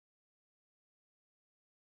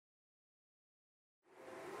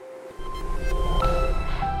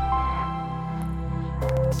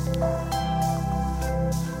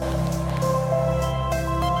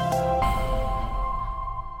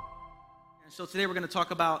So today we're going to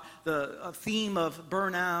talk about the theme of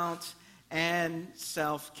burnout and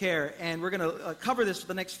self-care. And we're going to cover this for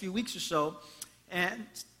the next few weeks or so. And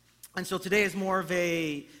so today is more of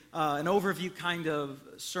an overview kind of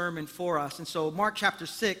sermon for us. And so Mark chapter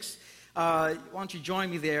 6, why don't you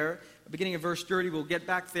join me there? Beginning of verse 30, we'll get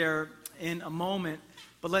back there in a moment.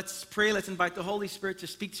 But let's pray, let's invite the Holy Spirit to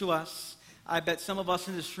speak to us. I bet some of us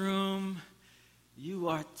in this room, you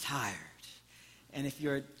are tired. And if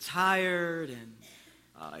you're tired and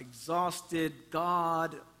exhausted,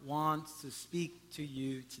 God wants to speak to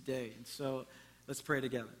you today. And so let's pray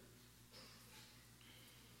together.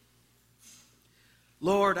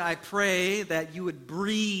 Lord, I pray that you would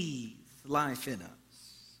breathe life in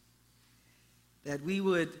us, that we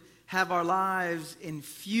would have our lives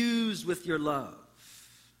infused with your love,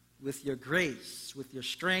 with your grace, with your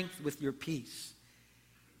strength, with your peace.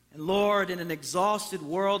 And Lord, in an exhausted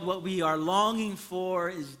world, what we are longing for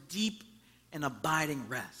is deep and abiding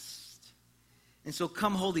rest. And so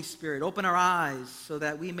come, Holy Spirit, open our eyes so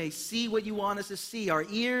that we may see what you want us to see, our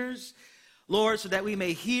ears, Lord, so that we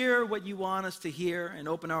may hear what you want us to hear, and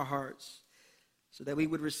open our hearts so that we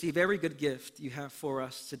would receive every good gift you have for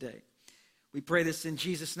us today. We pray this in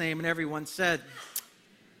Jesus' name, and everyone said,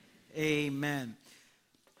 Amen.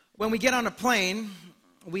 When we get on a plane,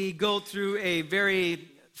 we go through a very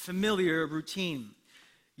familiar routine.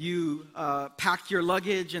 You pack your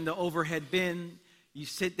luggage in the overhead bin, you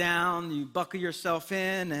sit down, you buckle yourself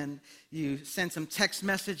in, and you send some text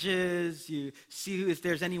messages, you see if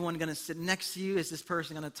there's anyone going to sit next to you, is this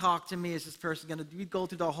person going to talk to me, is this person going to, we go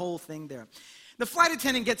through the whole thing there. The flight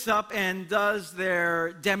attendant gets up and does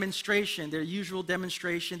their demonstration, their usual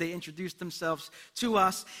demonstration. They introduce themselves to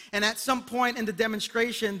us. And at some point in the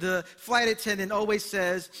demonstration, the flight attendant always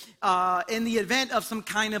says, in the event of some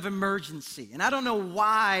kind of emergency. And I don't know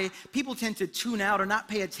why people tend to tune out or not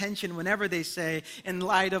pay attention whenever they say, in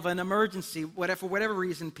light of an emergency. For whatever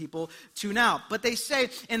reason, people tune out. But they say,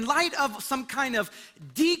 in light of some kind of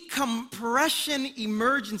decompression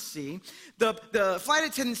emergency, the flight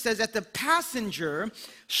attendant says that the passenger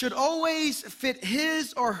should always fit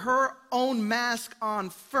his or her own mask on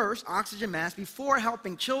first, oxygen mask, before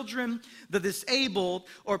helping children, the disabled,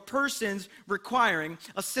 or persons requiring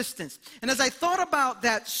assistance. And as I thought about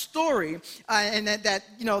that story and that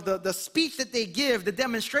the speech that they give, the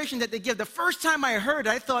demonstration that they give, the first time I heard it,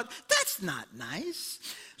 I thought, that's not nice.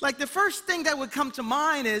 Like the first thing that would come to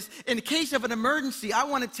mind is, in the case of an emergency, I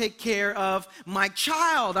want to take care of my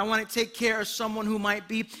child. I want to take care of someone who might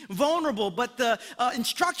be vulnerable. But the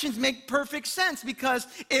instructions make perfect sense, because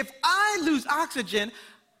if I lose oxygen,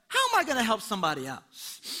 how am I going to help somebody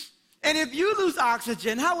else? And if you lose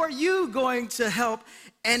oxygen, how are you going to help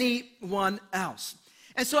anyone else?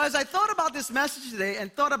 And so as I thought about this message today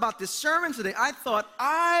and thought about this sermon today, I thought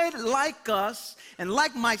I'd like us and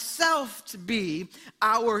like myself to be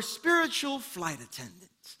our spiritual flight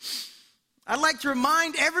attendants. I'd like to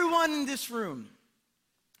remind everyone in this room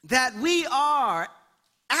that we are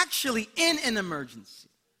actually in an emergency.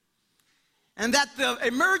 And that the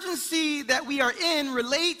emergency that we are in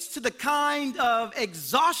relates to the kind of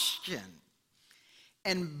exhaustion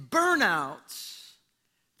and burnout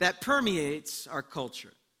that permeates our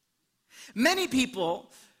culture. Many people,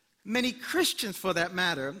 many Christians for that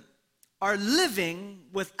matter, are living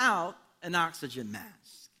without an oxygen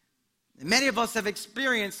mask. And many of us have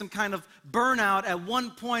experienced some kind of burnout at one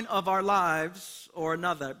point of our lives or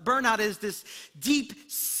another. Burnout is this deep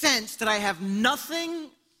sense that I have nothing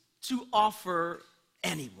to offer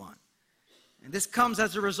anyone. And this comes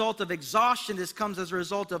as a result of exhaustion. This comes as a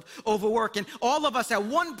result of overwork. And all of us at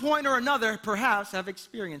one point or another perhaps have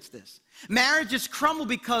experienced this. Marriages crumble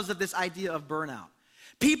because of this idea of burnout.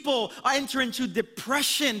 People enter into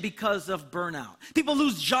depression because of burnout. People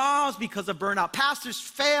lose jobs because of burnout. Pastors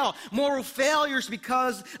fail, moral failures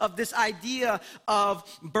because of this idea of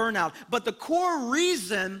burnout. But the core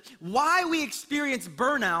reason why we experience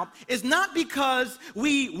burnout is not because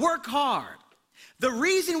we work hard. The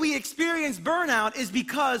reason we experience burnout is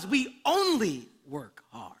because we only work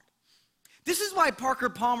hard. This is why Parker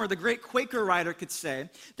Palmer, the great Quaker writer, could say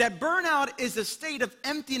that burnout is a state of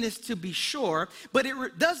emptiness to be sure, but it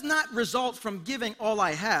does not result from giving all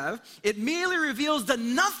I have. It merely reveals the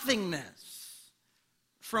nothingness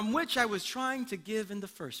from which I was trying to give in the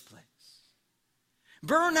first place.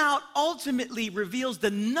 Burnout ultimately reveals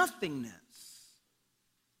the nothingness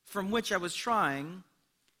from which I was trying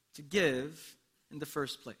to give in the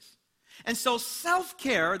first place. And so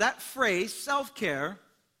self-care, that phrase, self-care,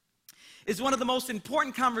 is one of the most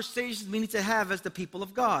important conversations we need to have as the people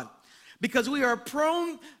of God. Because we are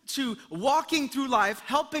prone to walking through life,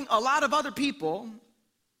 helping a lot of other people,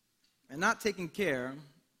 and not taking care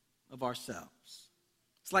of ourselves.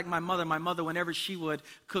 It's like my mother. My mother, whenever she would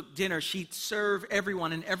cook dinner, she'd serve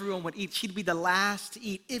everyone and everyone would eat. She'd be the last to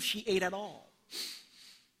eat if she ate at all.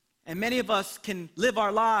 And many of us can live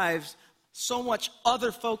our lives so much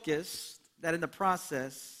other focused that in the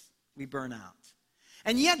process we burn out.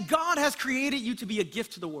 And yet God has created you to be a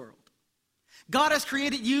gift to the world. God has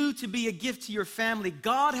created you to be a gift to your family.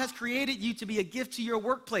 God has created you to be a gift to your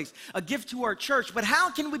workplace, a gift to our church. But how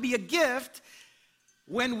can we be a gift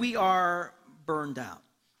when we are burned out?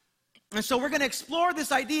 And so we're going to explore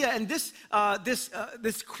this idea, and this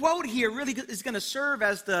quote here really is going to serve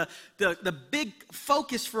as the big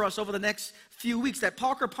focus for us over the next few weeks. That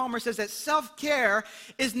Parker Palmer says that self-care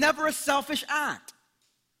is never a selfish act.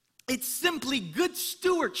 It's simply good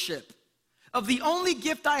stewardship of the only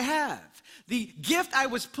gift I have, the gift I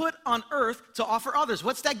was put on earth to offer others.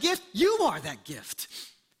 What's that gift? You are that gift.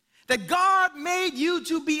 That God made you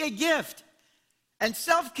to be a gift. And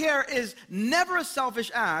self-care is never a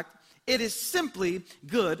selfish act. It is simply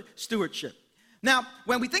good stewardship. Now,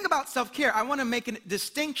 when we think about self-care, I want to make a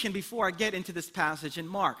distinction before I get into this passage in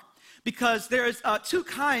Mark, because there's two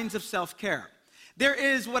kinds of self-care. There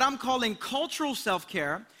is what I'm calling cultural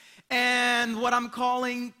self-care and what I'm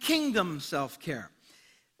calling kingdom self-care.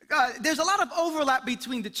 There's a lot of overlap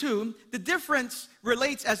between the two. The difference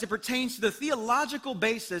relates as it pertains to the theological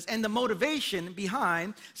basis and the motivation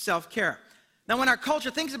behind self-care. Now, when our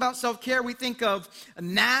culture thinks about self-care, we think of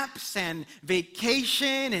naps and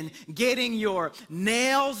vacation and getting your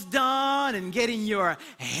nails done and getting your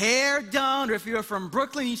hair done. Or if you're from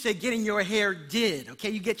Brooklyn, you say getting your hair did.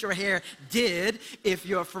 Okay, you get your hair did if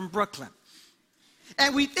you're from Brooklyn.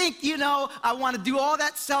 And we think, I want to do all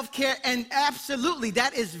that self-care, and absolutely,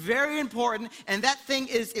 that is very important. And that thing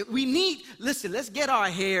is, let's get our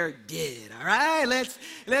hair did, all right?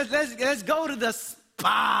 Let's go to the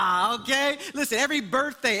spa, okay? Listen, every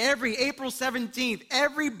April 17th,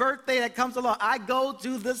 every birthday that comes along, I go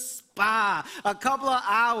to the spa a couple of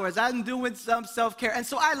hours. I'm doing some self-care. And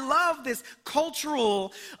so I love this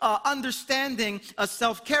cultural understanding of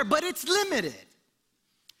self-care, but it's limited.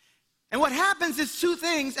 And what happens is two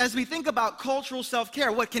things as we think about cultural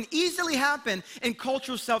self-care. What can easily happen in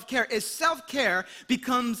cultural self-care is self-care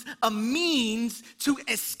becomes a means to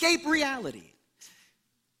escape reality.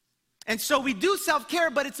 And so we do self-care,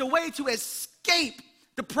 but it's a way to escape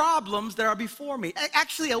the problems that are before me.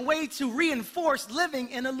 Actually, a way to reinforce living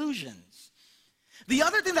in illusions. The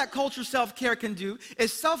other thing that cultural self-care can do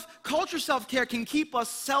is cultural self-care can keep us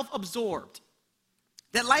self-absorbed.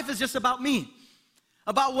 That life is just about me,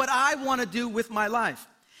 about what I want to do with my life.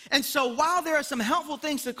 And so while there are some helpful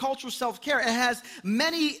things to cultural self-care, it has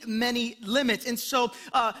many, many limits. And so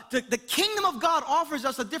the kingdom of God offers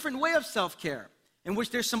us a different way of self-care, in which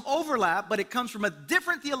there's some overlap, but it comes from a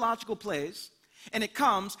different theological place, and it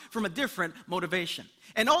comes from a different motivation.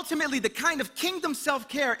 And ultimately, the kind of kingdom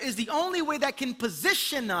self-care is the only way that can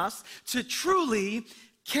position us to truly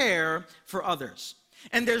care for others.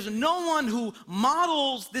 And there's no one who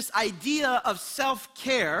models this idea of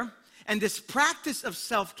self-care and this practice of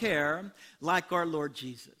self-care like our Lord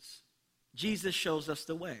Jesus. Jesus shows us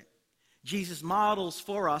the way. Jesus models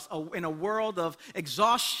for us in a world of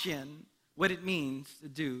exhaustion what it means to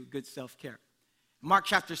do good self-care. Mark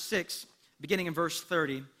chapter 6, beginning in verse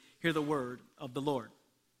 30, hear the word of the Lord.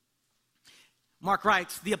 Mark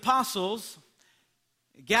writes, "The apostles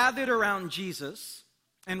gathered around Jesus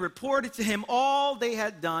and reported to him all they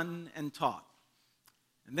had done and taught.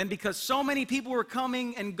 And then because so many people were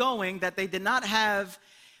coming and going that they did not have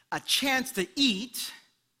a chance to eat,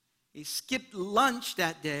 he skipped lunch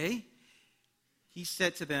that day. He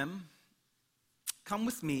said to them, 'Come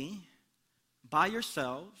with me by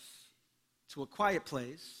yourselves to a quiet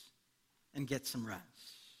place and get some rest.'"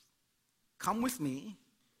 Come with me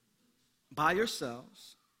by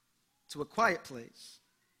yourselves to a quiet place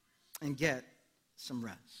and get some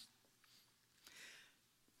rest.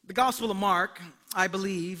 The Gospel of Mark, I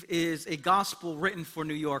believe, is a gospel written for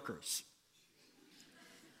New Yorkers.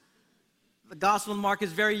 The Gospel of Mark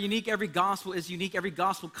is very unique. Every gospel is unique. Every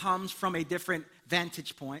gospel comes from a different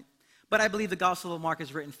vantage point. But I believe the Gospel of Mark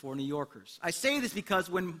is written for New Yorkers. I say this because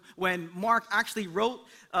when Mark actually wrote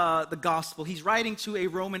the Gospel, he's writing to a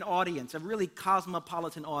Roman audience, a really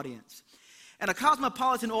cosmopolitan audience. And a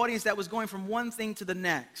cosmopolitan audience that was going from one thing to the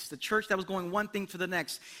next, the church that was going one thing to the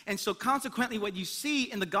next. And so consequently, what you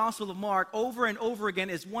see in the Gospel of Mark over and over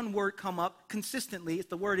again is one word come up consistently.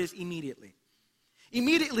 The word is immediately.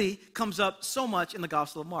 Immediately comes up so much in the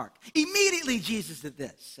Gospel of Mark. Immediately Jesus did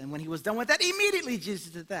this. And when he was done with that, immediately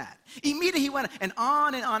Jesus did that. Immediately he went, and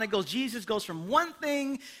on it goes. Jesus goes from one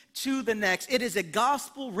thing to the next. It is a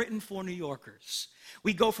gospel written for New Yorkers.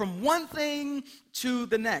 We go from one thing to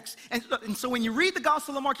the next. And so when you read the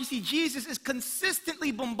Gospel of Mark, you see Jesus is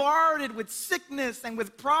consistently bombarded with sickness and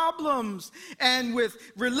with problems and with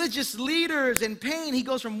religious leaders and pain. He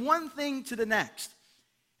goes from one thing to the next.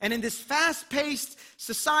 And in this fast-paced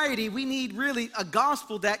society, we need really a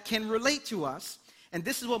gospel that can relate to us. And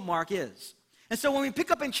this is what Mark is. And so when we pick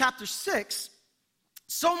up in chapter 6,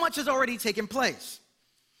 so much has already taken place.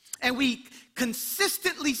 And we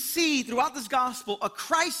consistently see throughout this gospel a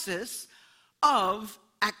crisis of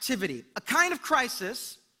activity, a kind of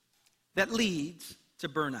crisis that leads to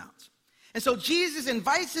burnout. And so Jesus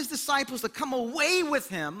invites his disciples to come away with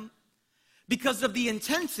him because of the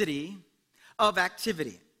intensity of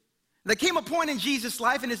activity. There came a point in Jesus'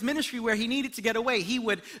 life, in his ministry, where he needed to get away. He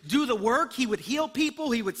would do the work, he would heal people,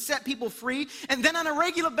 he would set people free, and then on a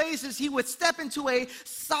regular basis, he would step into a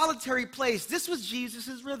solitary place. This was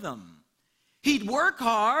Jesus' rhythm. He'd work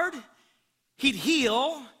hard, he'd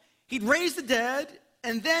heal, he'd raise the dead,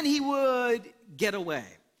 and then he would get away.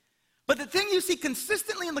 But the thing you see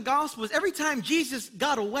consistently in the gospel is every time Jesus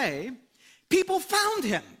got away, people found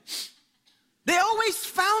him. They always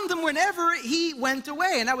found him whenever he went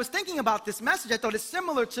away. And I was thinking about this message. I thought it's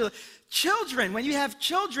similar to children. When you have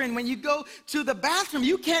children, when you go to the bathroom,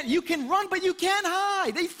 you can run, but you can't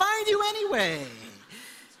hide. They find you anyway.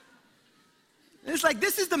 It's like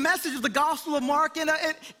this is the message of the Gospel of Mark in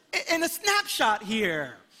a snapshot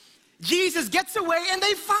here. Jesus gets away and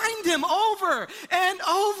they find him over and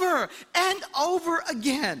over and over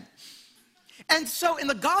again. And so in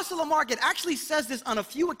the Gospel of Mark, it actually says this on a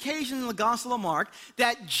few occasions in the Gospel of Mark,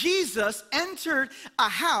 that Jesus entered a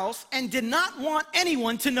house and did not want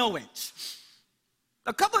anyone to know it.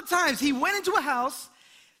 A couple of times he went into a house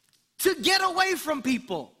to get away from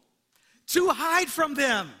people, to hide from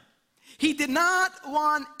them. He did not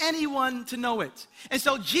want anyone to know it. And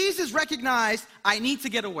so Jesus recognized, I need to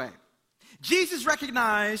get away. Jesus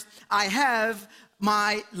recognized, I have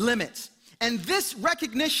my limits. And this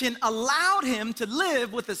recognition allowed him to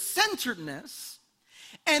live with a centeredness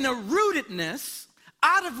and a rootedness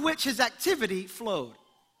out of which his activity flowed.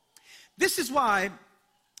 This is why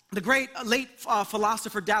the great late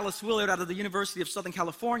philosopher Dallas Willard out of the University of Southern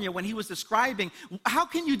California, when he was describing, how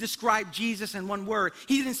can you describe Jesus in one word?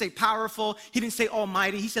 He didn't say powerful, he didn't say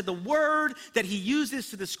almighty. He said the word that he uses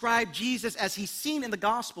to describe Jesus as he's seen in the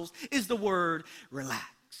Gospels is the word relax.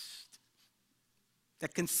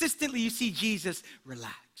 That consistently you see Jesus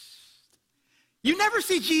relaxed. You never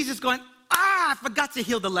see Jesus going, I forgot to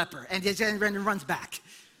heal the leper, and runs back.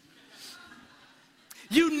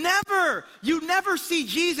 You never see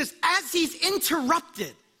Jesus as he's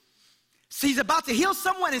interrupted. So he's about to heal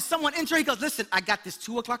someone, and someone enters. He goes, listen, I got this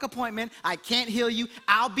 2:00 appointment. I can't heal you.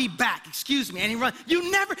 I'll be back. Excuse me. And he runs.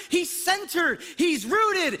 He's centered. He's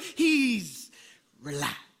rooted. He's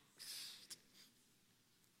relaxed.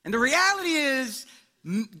 And the reality is,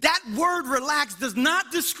 that word relax does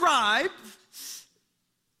not describe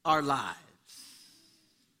our lives,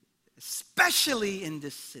 especially in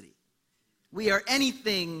this city. We are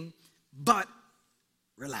anything but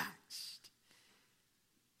relaxed.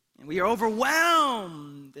 And we are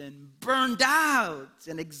overwhelmed and burned out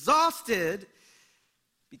and exhausted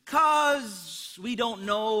because we don't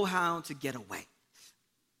know how to get away.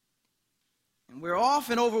 And we're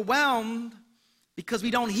often overwhelmed because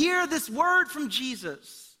we don't hear this word from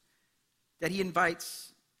Jesus that he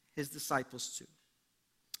invites his disciples to.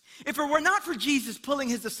 If it were not for Jesus pulling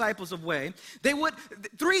his disciples away,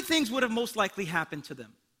 three things would have most likely happened to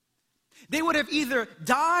them. They would have either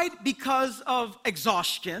died because of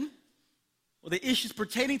exhaustion, or the issues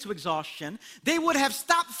pertaining to exhaustion. They would have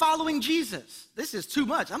stopped following Jesus. This is too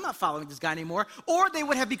much. I'm not following this guy anymore. Or they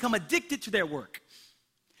would have become addicted to their work.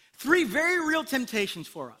 Three very real temptations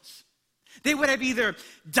for us. They would have either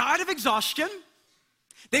died of exhaustion,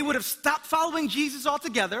 they would have stopped following Jesus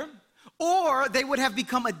altogether, or they would have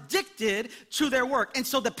become addicted to their work. And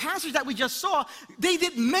so the passage that we just saw, they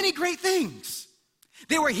did many great things.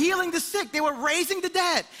 They were healing the sick, they were raising the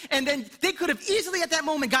dead, and then they could have easily at that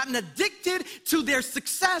moment gotten addicted to their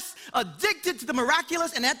success, addicted to the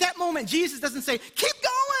miraculous, and at that moment Jesus doesn't say, keep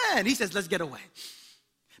going. He says, let's get away.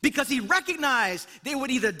 Because he recognized they would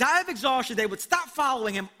either die of exhaustion, they would stop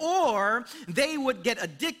following him, or they would get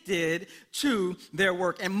addicted to their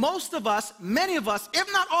work. And most of us, many of us,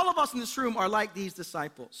 if not all of us in this room, are like these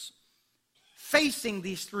disciples, facing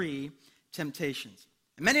these three temptations.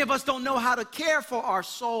 And many of us don't know how to care for our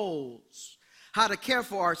souls, how to care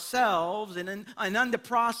for ourselves, and in the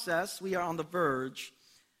process, we are on the verge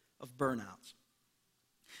of burnout.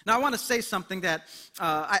 Now, I want to say something that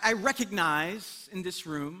I recognize in this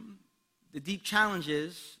room, the deep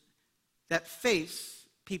challenges that face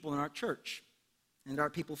people in our church and our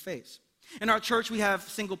people face. In our church, we have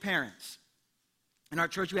single parents. In our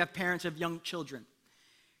church, we have parents of young children.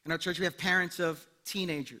 In our church, we have parents of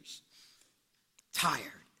teenagers. Tired,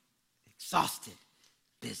 exhausted,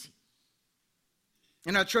 busy.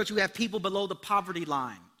 In our church, we have people below the poverty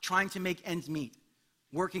line trying to make ends meet,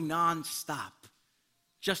 working nonstop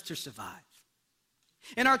just to survive.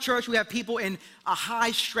 In our church, we have people in a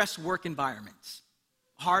high-stress work environments,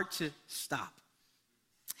 hard to stop.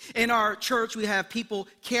 In our church, we have people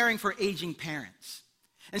caring for aging parents.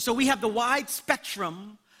 And so we have the wide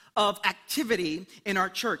spectrum of activity in our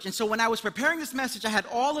church. And so when I was preparing this message, I had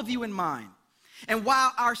all of you in mind. And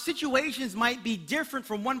while our situations might be different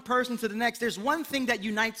from one person to the next, there's one thing that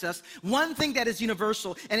unites us, one thing that is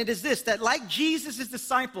universal, and it is this, that like Jesus'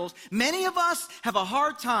 disciples, many of us have a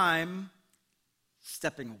hard time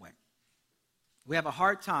stepping away. We have a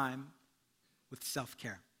hard time with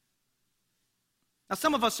self-care. Now,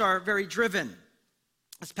 some of us are very driven.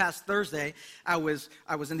 This past Thursday, I was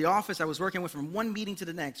in the office. I was working with from one meeting to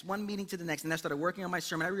the next, and I started working on my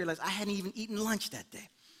sermon. I realized I hadn't even eaten lunch that day.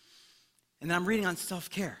 And then I'm reading on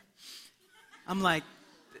self-care. I'm like,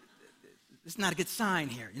 this is not a good sign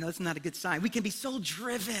here. This is not a good sign. We can be so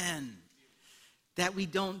driven that we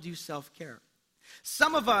don't do self-care.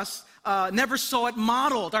 Some of us never saw it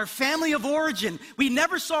modeled. Our family of origin, we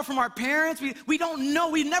never saw from our parents. We don't know.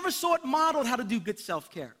 We never saw it modeled how to do good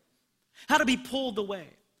self-care, how to be pulled away.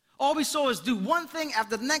 All we saw is do one thing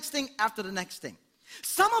after the next thing after the next thing.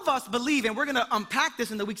 Some of us believe, and we're going to unpack this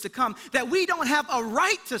in the weeks to come, that we don't have a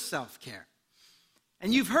right to self-care.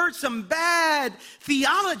 And you've heard some bad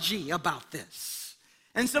theology about this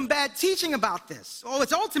and some bad teaching about this. Oh,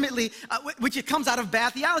 it's ultimately, which it comes out of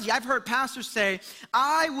bad theology. I've heard pastors say,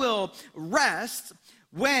 I will rest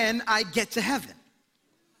when I get to heaven.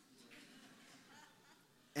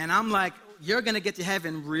 And I'm like, you're going to get to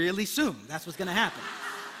heaven really soon. That's what's going to happen.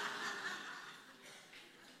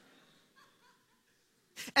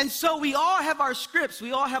 And so we all have our scripts.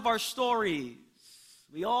 We all have our stories.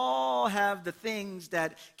 We all have the things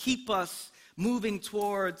that keep us moving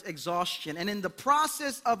towards exhaustion. And in the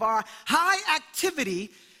process of our high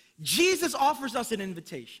activity, Jesus offers us an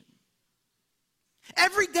invitation.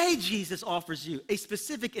 Every day, Jesus offers you a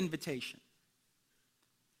specific invitation.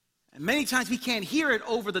 And many times we can't hear it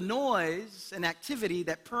over the noise and activity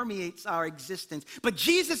that permeates our existence. But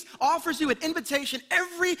Jesus offers you an invitation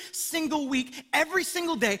every single week, every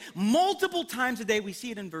single day, multiple times a day. We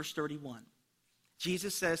see it in verse 31.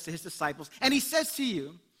 Jesus says to his disciples, and he says to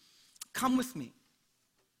you, come with me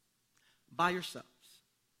by yourselves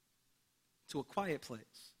to a quiet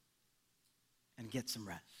place and get some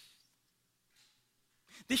rest.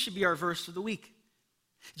 This should be our verse of the week.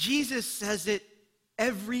 Jesus says it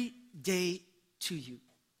every day to you.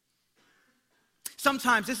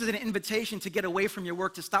 Sometimes this is an invitation to get away from your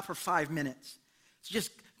work, to stop for 5 minutes. To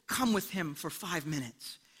just come with him for 5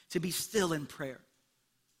 minutes, to be still in prayer.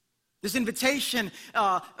 This invitation,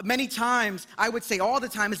 many times, I would say all the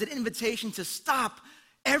time, is an invitation to stop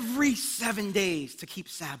every 7 days to keep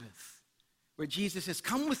Sabbath, where Jesus says,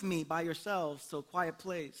 come with me by yourselves to a quiet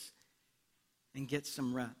place and get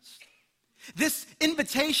some rest. This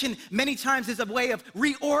invitation many times is a way of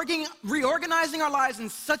reorganizing our lives in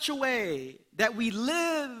such a way that we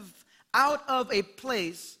live out of a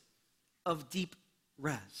place of deep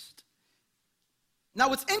rest. Now,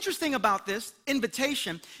 what's interesting about this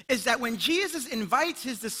invitation is that when Jesus invites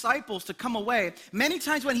his disciples to come away, many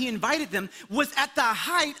times when he invited them was at the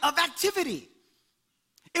height of activity.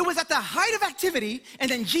 It was at the height of activity, and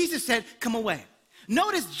then Jesus said, come away.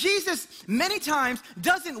 Notice Jesus many times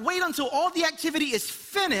doesn't wait until all the activity is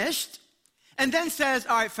finished and then says,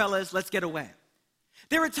 all right, fellas, let's get away.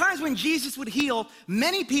 There were times when Jesus would heal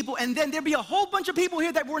many people, and then there'd be a whole bunch of people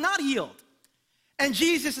here that were not healed. And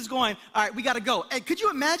Jesus is going, all right, we got to go. And could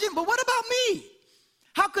you imagine? But what about me?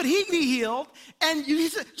 How could he be healed? And he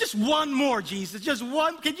said, just one more, Jesus. Just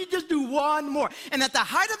one. Can you just do one more? And at the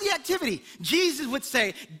height of the activity, Jesus would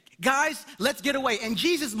say, guys, let's get away. And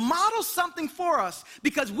Jesus models something for us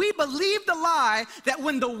because we believe the lie that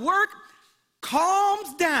when the work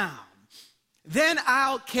calms down, then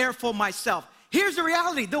I'll care for myself. Here's the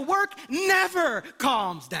reality. The work never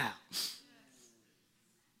calms down.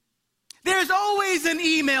 There's always an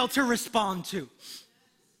email to respond to,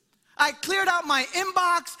 I cleared out my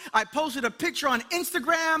inbox. I posted a picture on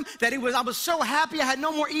Instagram that I was so happy I had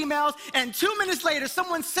no more emails. And 2 minutes later,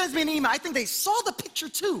 someone sends me an email. I think they saw the picture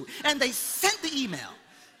too, and they sent the email.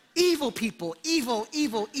 Evil people, evil,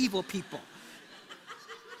 evil, evil people.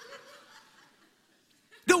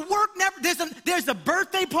 The work never, there's a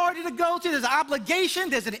birthday party to go to, there's an obligation,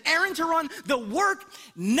 there's an errand to run. The work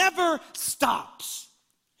never stops.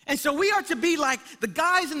 And so we are to be like the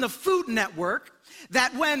guys in the Food Network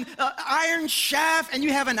that when Iron Chef and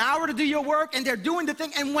you have an hour to do your work and they're doing the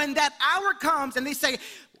thing, and when that hour comes and they say,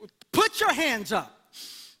 put your hands up.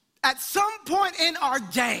 At some point in our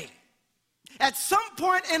day, at some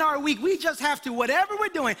point in our week, we just have to, whatever we're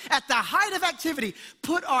doing, at the height of activity,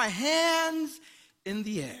 put our hands in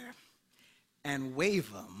the air and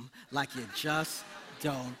wave them like you just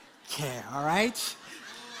don't care, all right?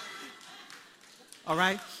 All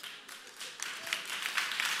right?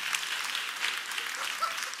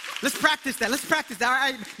 Let's practice that. Let's practice that.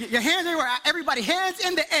 All right? Your hands everywhere. Everybody, hands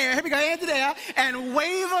in the air. Here we go, hands in the air. And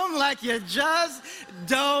wave them like you just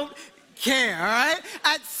don't care, all right?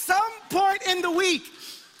 At some point in the week,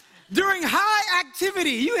 during high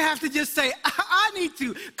activity, you have to just say, I need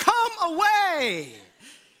to come away.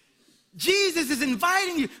 Jesus is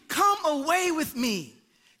inviting you, come away with me.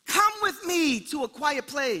 Come with me to a quiet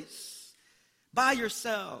place by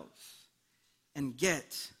yourselves and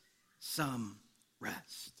get some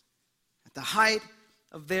rest. At the height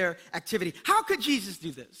of their activity. How could Jesus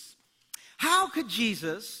do this? How could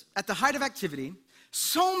Jesus, at the height of activity,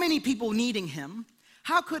 so many people needing him,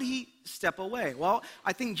 how could he step away? Well,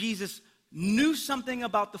 I think Jesus knew something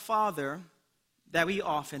about the Father that we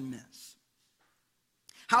often miss.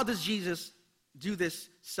 How does Jesus do this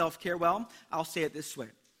self-care? Well, I'll say it this way.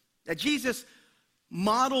 That Jesus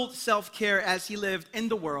modeled self-care as he lived in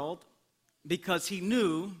the world because he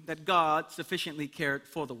knew that God sufficiently cared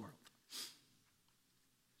for the world.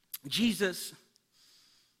 Jesus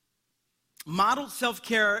modeled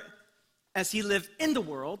self-care as he lived in the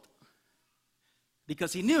world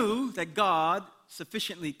because he knew that God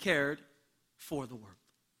sufficiently cared for the world.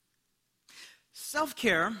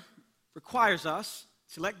 Self-care requires us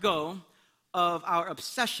to let go of our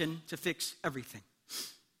obsession to fix everything,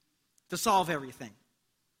 to solve everything,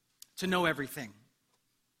 to know everything.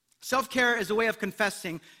 Self-care is a way of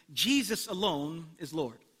confessing Jesus alone is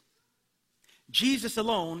Lord. Jesus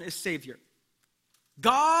alone is Savior.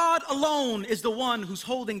 God alone is the one who's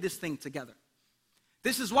holding this thing together.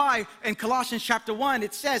 This is why in Colossians chapter 1,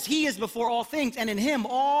 it says, he is before all things, and in him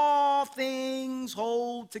all things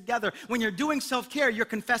hold together. When you're doing self-care, you're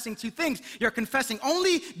confessing two things. You're confessing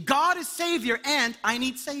only God is Savior and I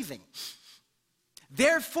need saving.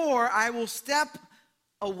 Therefore, I will step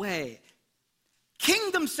away.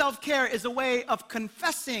 Kingdom self-care is a way of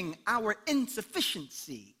confessing our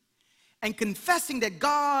insufficiency and confessing that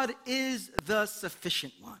God is the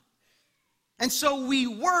sufficient one. And so we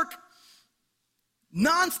work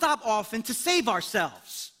nonstop often to save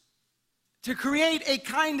ourselves, to create a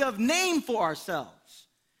kind of name for ourselves,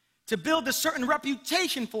 to build a certain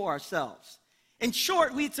reputation for ourselves. In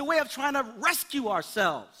short, it's a way of trying to rescue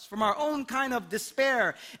ourselves from our own kind of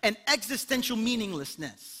despair and existential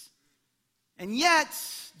meaninglessness. And yet,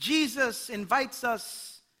 Jesus invites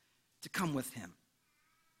us to come with him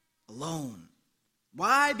alone.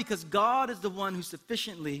 Why? Because God is the one who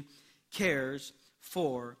sufficiently cares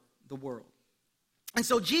for the world. And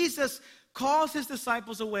so Jesus calls his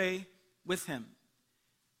disciples away with him.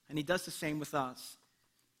 And he does the same with us.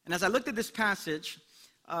 And as I looked at this passage,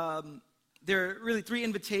 there are really three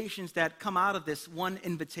invitations that come out of this one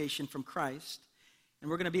invitation from Christ. And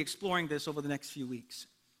we're going to be exploring this over the next few weeks.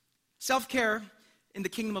 Self-care in the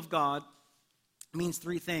kingdom of God means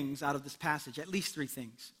three things out of this passage, at least three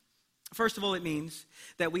things. First of all, it means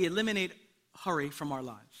that we eliminate hurry from our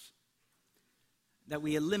lives. That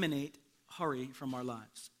we eliminate hurry from our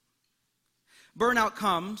lives. Burnout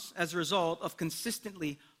comes as a result of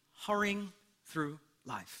consistently hurrying through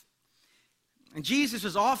life. And Jesus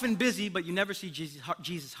was often busy, but you never see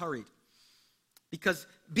Jesus hurried. Because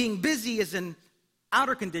being busy is an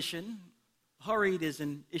outer condition, hurried is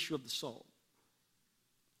an issue of the soul.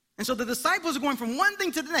 And so the disciples are going from one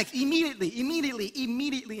thing to the next,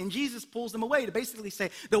 immediately, and Jesus pulls them away to basically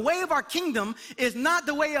say, the way of our kingdom is not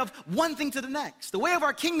the way of one thing to the next. The way of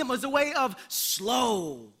our kingdom is the way of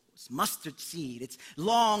slow. It's mustard seed. It's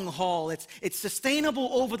long haul. It's sustainable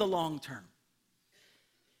over the long term.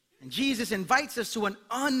 And Jesus invites us to an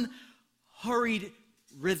unhurried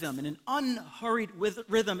rhythm. And an unhurried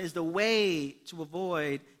rhythm is the way to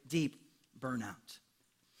avoid deep burnout.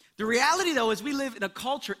 The reality, though, is we live in a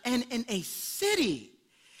culture and in a city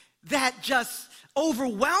that just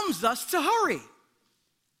overwhelms us to hurry.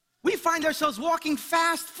 We find ourselves walking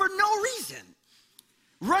fast for no reason,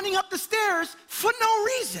 running up the stairs for no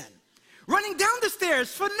reason, running down the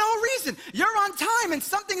stairs for no reason. You're on time and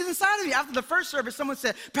something is inside of you. After the first service, someone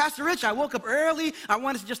said, Pastor Rich, I woke up early. I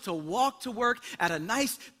wanted just to walk to work at a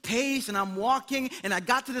nice pace, and I'm walking, and I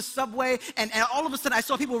got to the subway, and all of a sudden I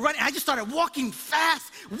saw people running. I just started walking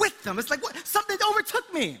fast with them. It's like what? Something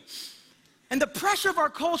overtook me. And the pressure of our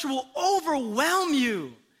culture will overwhelm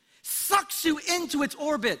you, sucks you into its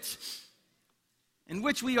orbit, in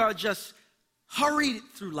which we are just hurried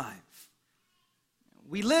through life.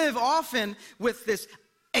 We live often with this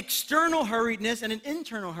external hurriedness and an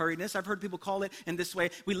internal hurriedness. I've heard people call it in this way.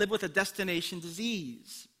 We live with a destination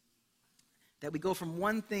disease, that we go from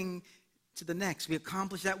one thing to the next. We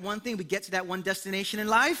accomplish that one thing. We get to that one destination in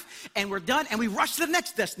life, and we're done, and we rush to the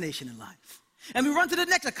next destination in life. And we run to the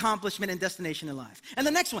next accomplishment and destination in life. And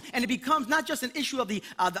the next one. And it becomes not just an issue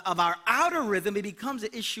of our outer rhythm, it becomes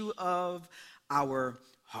an issue of our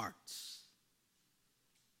hearts.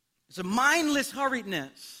 It's a mindless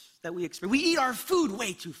hurriedness that we experience. We eat our food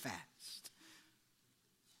way too fast.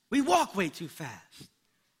 We walk way too fast.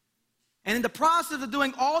 And in the process of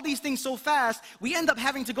doing all these things so fast, we end up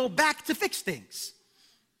having to go back to fix things,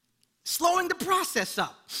 slowing the process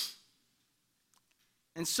up.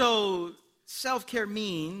 And so self-care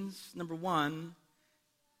means, number one,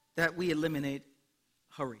 that we eliminate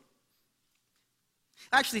hurry.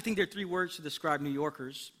 I actually think there are 3 words to describe New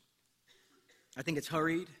Yorkers. I think it's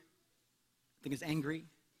hurried, I think it's angry,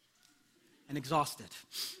 and exhausted.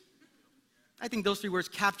 I think those 3 words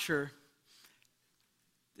capture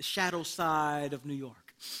the shadow side of New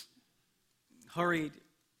York. Hurried,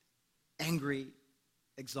 angry,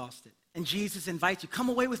 exhausted. And Jesus invites you, come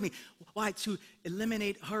away with me. Why? To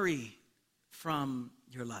eliminate hurry from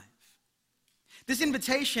your life. This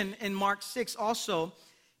invitation in Mark 6 also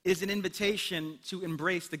is an invitation to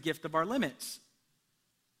embrace the gift of our limits.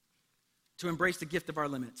 To embrace the gift of our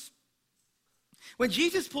limits. When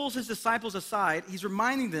Jesus pulls his disciples aside, he's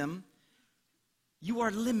reminding them, you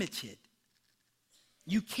are limited.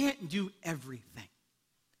 You can't do everything.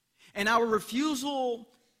 And our refusal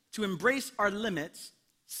to embrace our limits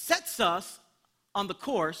sets us on the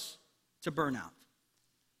course to burnout.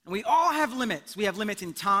 And we all have limits. We have limits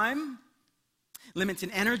in time, limits in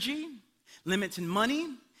energy, limits in money,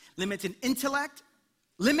 limits in intellect,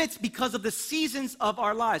 limits because of the seasons of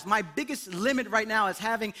our lives. My biggest limit right now is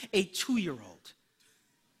having a 2-year-old.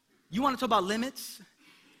 You want to talk about limits?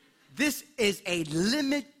 This is a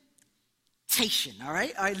limitation, all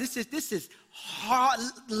right? All right, this is hard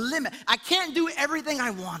limit. I can't do everything I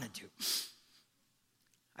want to do.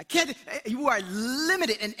 I can't, you are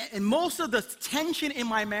limited. And most of the tension in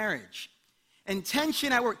my marriage and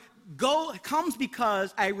tension at work comes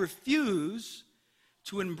because I refuse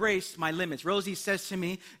to embrace my limits. Rosie says to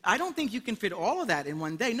me, I don't think you can fit all of that in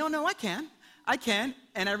one day. No, I can. I can.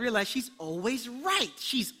 And I realize she's always right.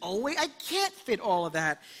 I can't fit all of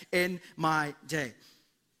that in my day.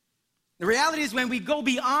 The reality is when we go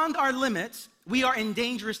beyond our limits, we are in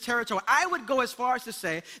dangerous territory. I would go as far as to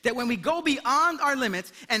say that when we go beyond our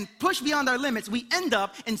limits and push beyond our limits, we end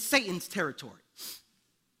up in Satan's territory.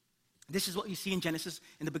 This is what you see in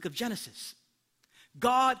the book of Genesis.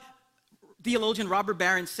 God, theologian Robert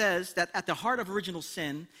Barron says that at the heart of original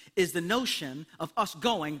sin is the notion of us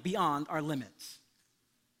going beyond our limits.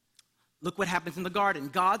 Look what happens in the garden.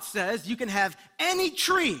 God says you can have any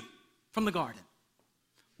tree from the garden,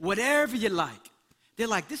 whatever you like. They're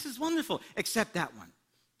like, this is wonderful, except that one.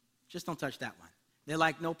 Just don't touch that one. They're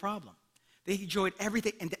like, no problem. They enjoyed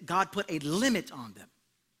everything, and God put a limit on them.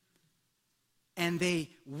 And they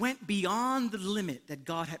went beyond the limit that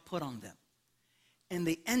God had put on them. And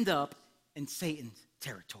they end up in Satan's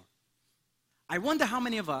territory. I wonder how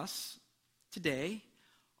many of us today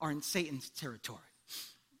are in Satan's territory.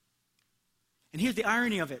 And here's the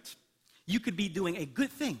irony of it. You could be doing a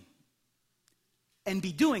good thing and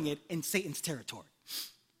be doing it in Satan's territory.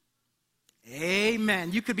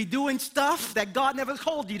 Amen. You could be doing stuff that God never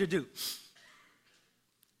called you to do.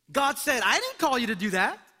 God said, I didn't call you to do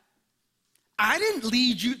that. I didn't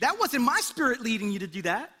lead you. That wasn't my spirit leading you to do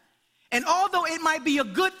that. And although it might be a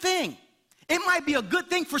good thing, it might be a good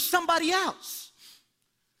thing for somebody else.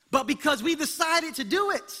 But because we decided to do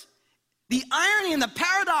it, the irony and the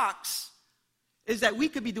paradox is that we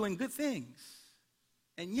could be doing good things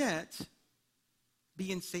and yet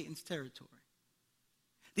be in Satan's territory.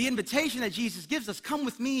 The invitation that Jesus gives us, come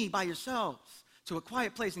with me by yourselves to a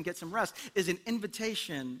quiet place and get some rest, is an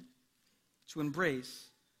invitation to embrace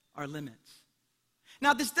our limits.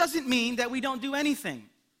 Now, this doesn't mean that we don't do anything.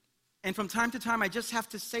 And from time to time, I just have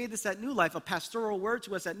to say this at New Life, a pastoral word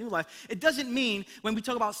to us at New Life. It doesn't mean when we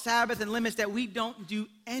talk about Sabbath and limits that we don't do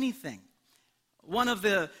anything. One of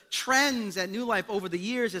the trends at New Life over the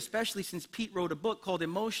years, especially since Pete wrote a book called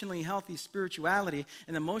Emotionally Healthy Spirituality,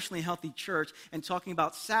 an Emotionally Healthy Church, and talking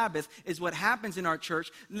about Sabbath, is what happens in our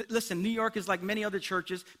church. Listen, New York is like many other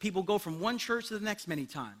churches. People go from one church to the next many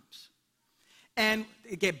times. And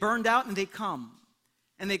they get burned out and they come.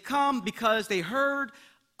 And they come because they heard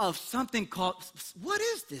of something called, what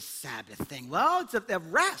is this Sabbath thing? Well, it's a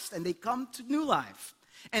rest, and they come to New Life,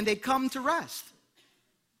 and they come to rest.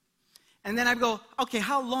 And then I go, okay,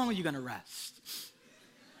 how long are you going to rest?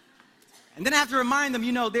 And then I have to remind them,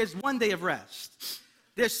 there's one day of rest.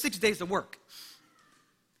 There's 6 days of work.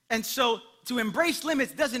 And so to embrace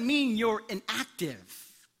limits doesn't mean you're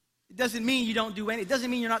inactive. It doesn't mean you don't do anything. It doesn't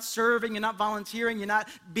mean you're not serving, you're not volunteering, you're not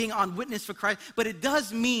being on witness for Christ. But it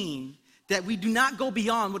does mean that we do not go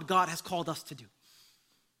beyond what God has called us to do.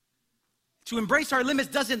 To embrace our limits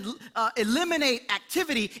doesn't eliminate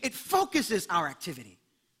activity. It focuses our activity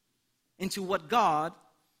into what God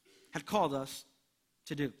had called us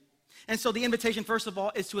to do. And so the invitation, first of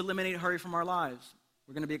all, is to eliminate hurry from our lives.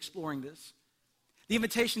 We're going to be exploring this. The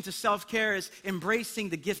invitation to self-care is embracing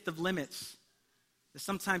the gift of limits. That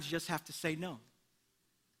sometimes you just have to say no.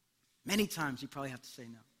 Many times you probably have to say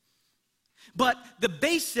no. But the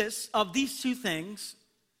basis of these two things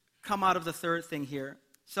come out of the third thing here.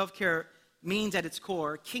 Self-care means at its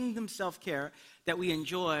core, kingdom self-care, that we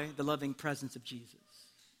enjoy the loving presence of Jesus.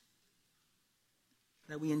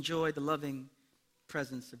 That we enjoy the loving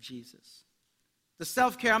presence of Jesus. The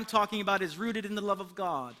self-care I'm talking about is rooted in the love of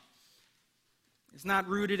God. It's not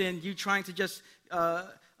rooted in you trying to just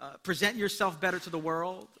present yourself better to the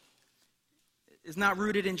world. It's not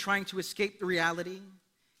rooted in trying to escape the reality.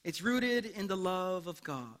 It's rooted in the love of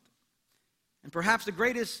God. And perhaps the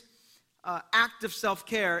greatest act of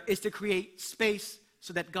self-care is to create space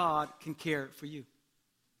so that God can care for you.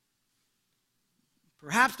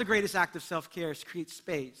 Perhaps the greatest act of self-care is to create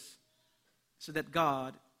space so that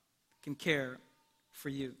God can care for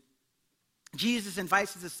you. Jesus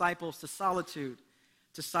invites his disciples to solitude,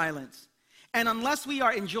 to silence. And unless we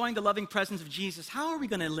are enjoying the loving presence of Jesus, how are we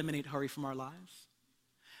going to eliminate hurry from our lives?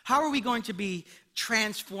 How are we going to be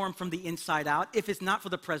transformed from the inside out if it's not for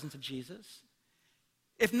the presence of Jesus?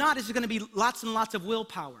 If not, it's going to be lots and lots of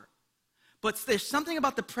willpower. But there's something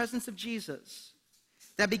about the presence of Jesus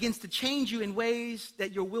that begins to change you in ways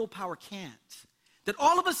that your willpower can't. That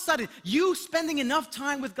all of a sudden, you spending enough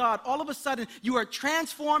time with God, all of a sudden, you are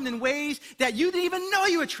transformed in ways that you didn't even know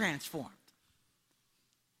you were transformed.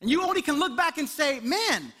 And you only can look back and say,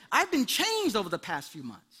 man, I've been changed over the past few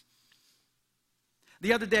months.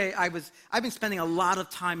 The other day, I've been spending a lot of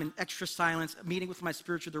time in extra silence, meeting with my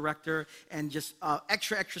spiritual director, and just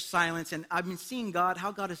extra silence. And I've been seeing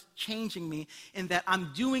how God is changing me in that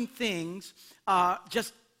I'm doing things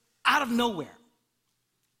just out of nowhere.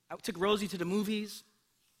 I took Rosie to the movies,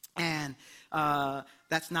 and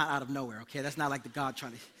that's not out of nowhere, okay? That's not like the God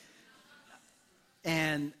trying to.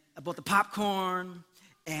 And I bought the popcorn,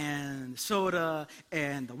 and the soda,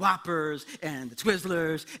 and the Whoppers, and the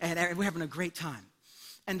Twizzlers, and we're having a great time.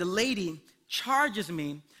 And the lady charges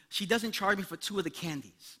me. She doesn't charge me for 2 of the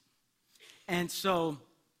candies. And so,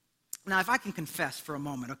 now if I can confess for a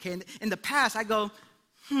moment, okay? In the past, I go,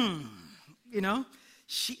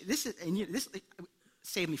 this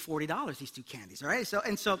saved me $40, these 2 candies, all right?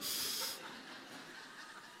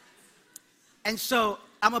 And so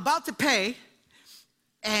I'm about to pay,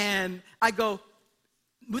 and I go,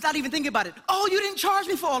 without even thinking about it, oh, you didn't charge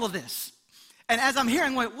me for all of this. And as I'm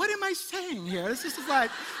hearing, what am I saying here? This is like,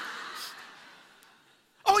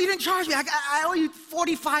 oh, you didn't charge me. I owe you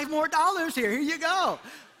 $45 more here. Here you go.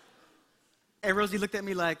 And Rosie looked at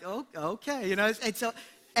me like, oh, okay. And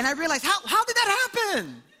I realized, how did that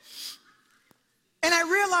happen? And I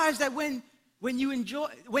realized that when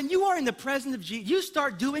you are in the presence of Jesus, you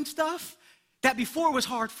start doing stuff that before was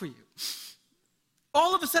hard for you.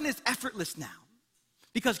 All of a sudden, it's effortless now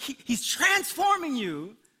because he's transforming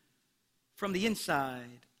you from the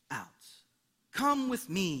inside out. Come with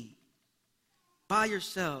me by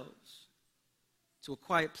yourselves to a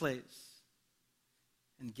quiet place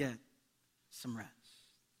and get some rest.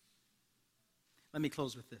 Let me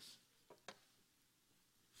close with this.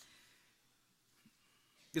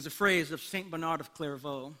 There's a phrase of St. Bernard of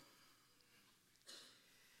Clairvaux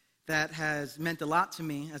that has meant a lot to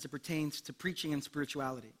me as it pertains to preaching and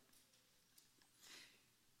spirituality.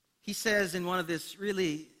 He says in one of his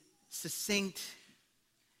really succinct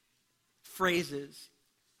phrases,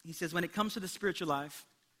 he says, when it comes to the spiritual life,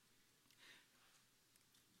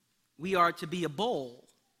 we are to be a bowl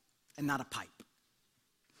and not a pipe.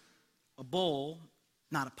 A bowl,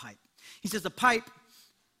 not a pipe. He says a pipe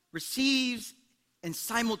receives and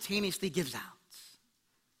simultaneously gives out.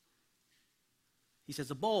 He says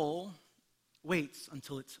a bowl waits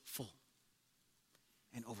until it's full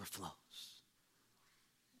and overflows.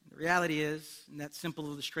 The reality is, in that simple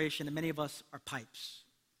illustration, that many of us are pipes.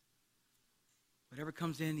 Whatever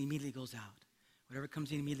comes in immediately goes out. Whatever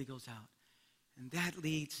comes in immediately goes out. And that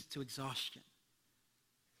leads to exhaustion.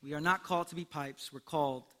 We are not called to be pipes. We're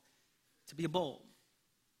called to be a bowl,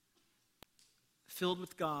 filled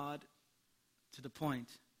with God to the point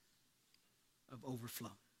of overflow.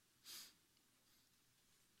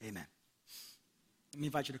 Amen. Let me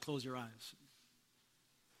invite you to close your eyes.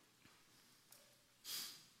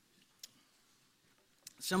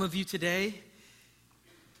 Some of you today,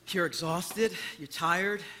 you're exhausted, you're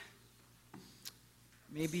tired.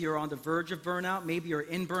 Maybe you're on the verge of burnout. Maybe you're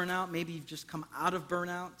in burnout. Maybe you've just come out of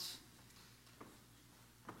burnout.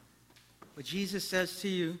 But Jesus says to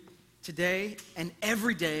you today and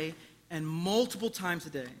every day and multiple times a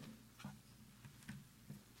day,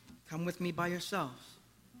 come with me by yourself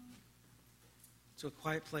to a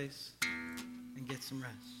quiet place and get some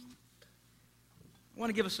rest. I want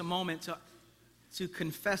to give us a moment to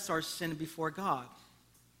confess our sin before God.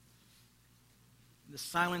 In the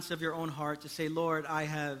silence of your own heart, to say, Lord, I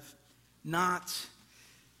have not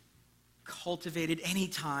cultivated any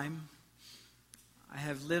time. I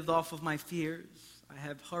have lived off of my fears. I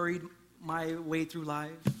have hurried my way through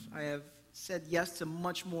life. I have said yes to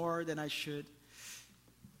much more than I should.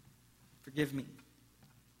 Forgive me.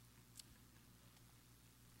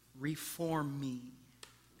 Reform me.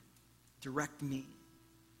 Direct me.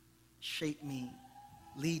 Shape me.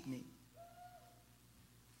 Lead me.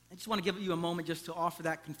 I just want to give you a moment just to offer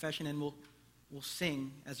that confession, and we'll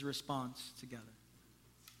sing as a response together.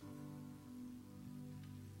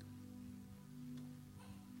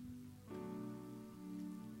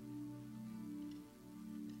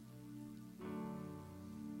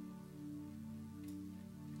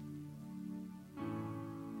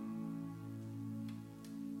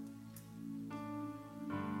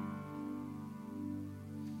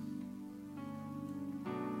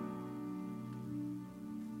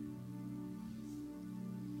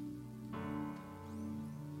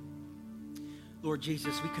 Lord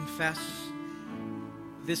Jesus, we confess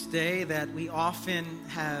this day that we often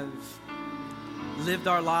have lived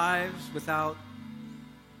our lives without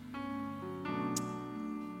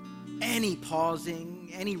any pausing,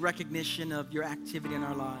 any recognition of your activity in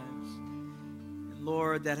our lives. And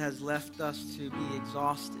Lord, that has left us to be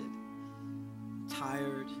exhausted,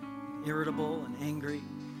 tired, irritable, and angry,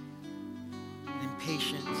 and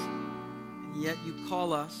impatient. And yet you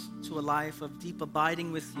call us to a life of deep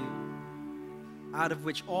abiding with you, out of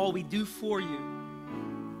which all we do for you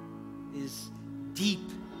is deep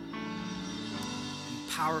and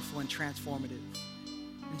powerful and transformative.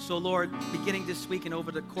 And so, Lord, beginning this week and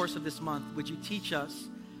over the course of this month, would you teach us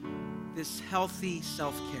this healthy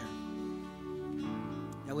self-care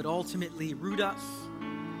that would ultimately root us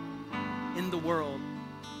in the world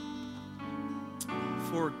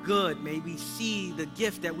for good. May we see the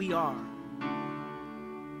gift that we are.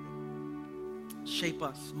 Shape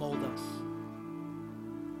us, mold us.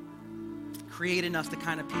 Create in us the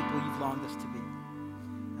kind of people you've longed us to be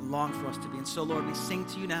and longed for us to be. And so, Lord, we sing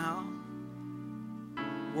to you now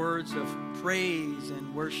words of praise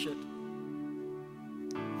and worship,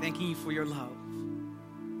 thanking you for your love,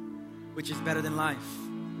 which is better than life.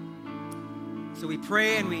 So we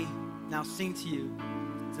pray and we now sing to you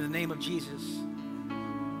in the name of Jesus.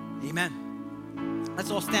 Amen.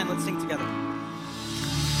 Let's all stand. Let's sing together.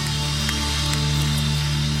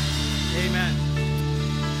 Amen.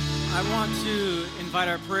 I want to invite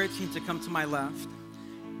our prayer team to come to my left.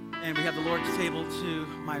 And we have the Lord's table to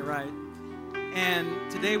my right. And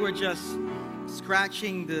today we're just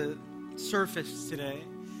scratching the surface today.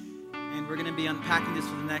 And we're going to be unpacking this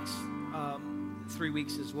for the next 3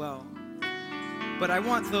 weeks as well. But I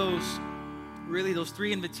want those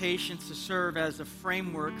three invitations to serve as a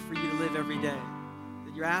framework for you to live every day.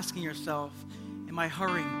 That you're asking yourself, am I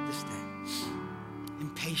hurrying this day?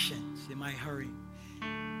 Impatient, am I hurrying?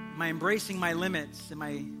 Am I embracing my limits? Am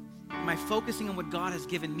I focusing on what God has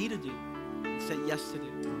given me to do and said yes to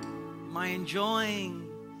do? Am I enjoying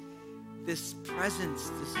this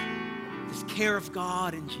presence, this care of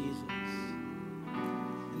God in Jesus?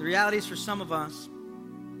 And the reality is, for some of us,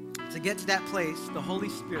 to get to that place, the Holy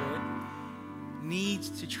Spirit needs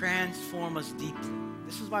to transform us deeply.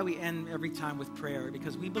 This is why we end every time with prayer,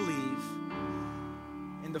 because we believe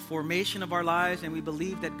in the formation of our lives, and we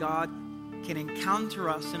believe that God can encounter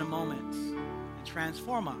us in a moment and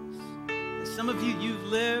transform us. And some of you, you've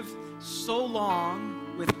lived so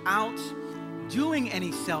long without doing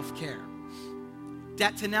any self-care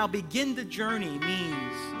that to now begin the journey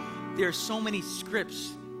means there are so many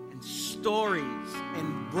scripts and stories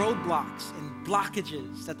and roadblocks and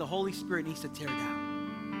blockages that the Holy Spirit needs to tear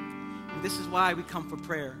down. And this is why we come for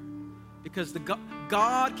prayer, because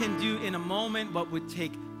God can do in a moment what would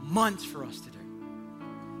take months for us to do.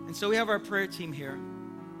 And so we have our prayer team here.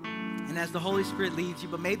 And as the Holy Spirit leads you,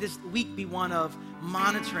 but may this week be one of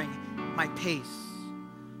monitoring my pace,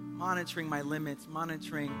 monitoring my limits,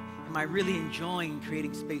 monitoring, am I really enjoying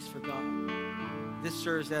creating space for God? This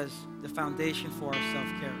serves as the foundation for our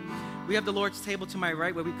self-care. We have the Lord's table to my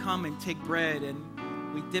right where we come and take bread and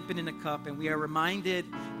we dip it in a cup, and we are reminded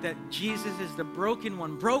that Jesus is the broken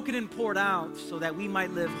one, broken and poured out so that we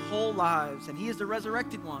might live whole lives. And he is the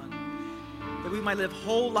resurrected one, that we might live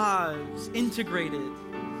whole lives integrated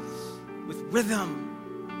with rhythm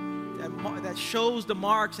that shows the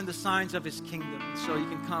marks and the signs of his kingdom. So you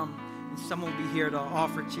can come and someone will be here to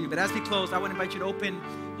offer it to you. But as we close, I want to invite you to open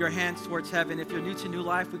your hands towards heaven. If you're new to New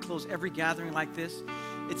Life, we close every gathering like this.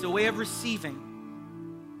 It's a way of receiving.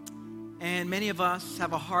 And many of us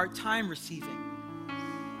have a hard time receiving.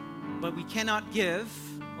 But we cannot give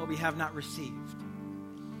what we have not received.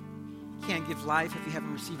 You can't give life if you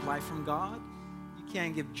haven't received life from God. You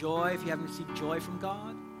can't give joy if you haven't received joy from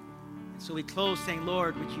God. And so we close saying,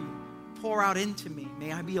 Lord, would you pour out into me?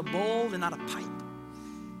 May I be a bowl and not a pipe,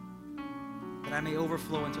 that I may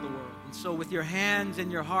overflow into the world. And so with your hands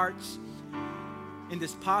and your hearts in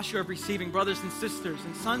this posture of receiving, brothers and sisters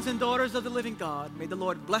and sons and daughters of the living God, may the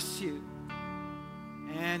Lord bless you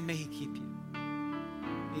and may he keep you.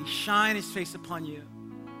 May he shine his face upon you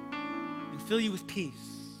and fill you with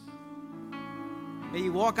peace. May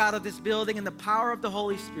you walk out of this building in the power of the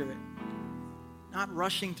Holy Spirit, not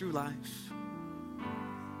rushing through life,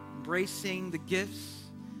 embracing the gifts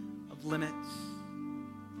of limits,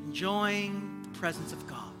 enjoying the presence of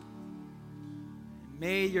God. And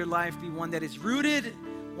may your life be one that is rooted,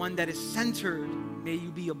 one that is centered. May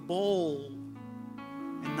you be a bowl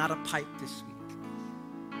and not a pipe this week.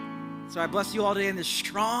 So I bless you all today in the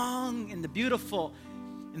strong and the beautiful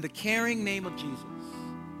and the caring name of Jesus.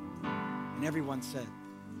 And everyone said,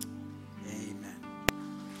 amen.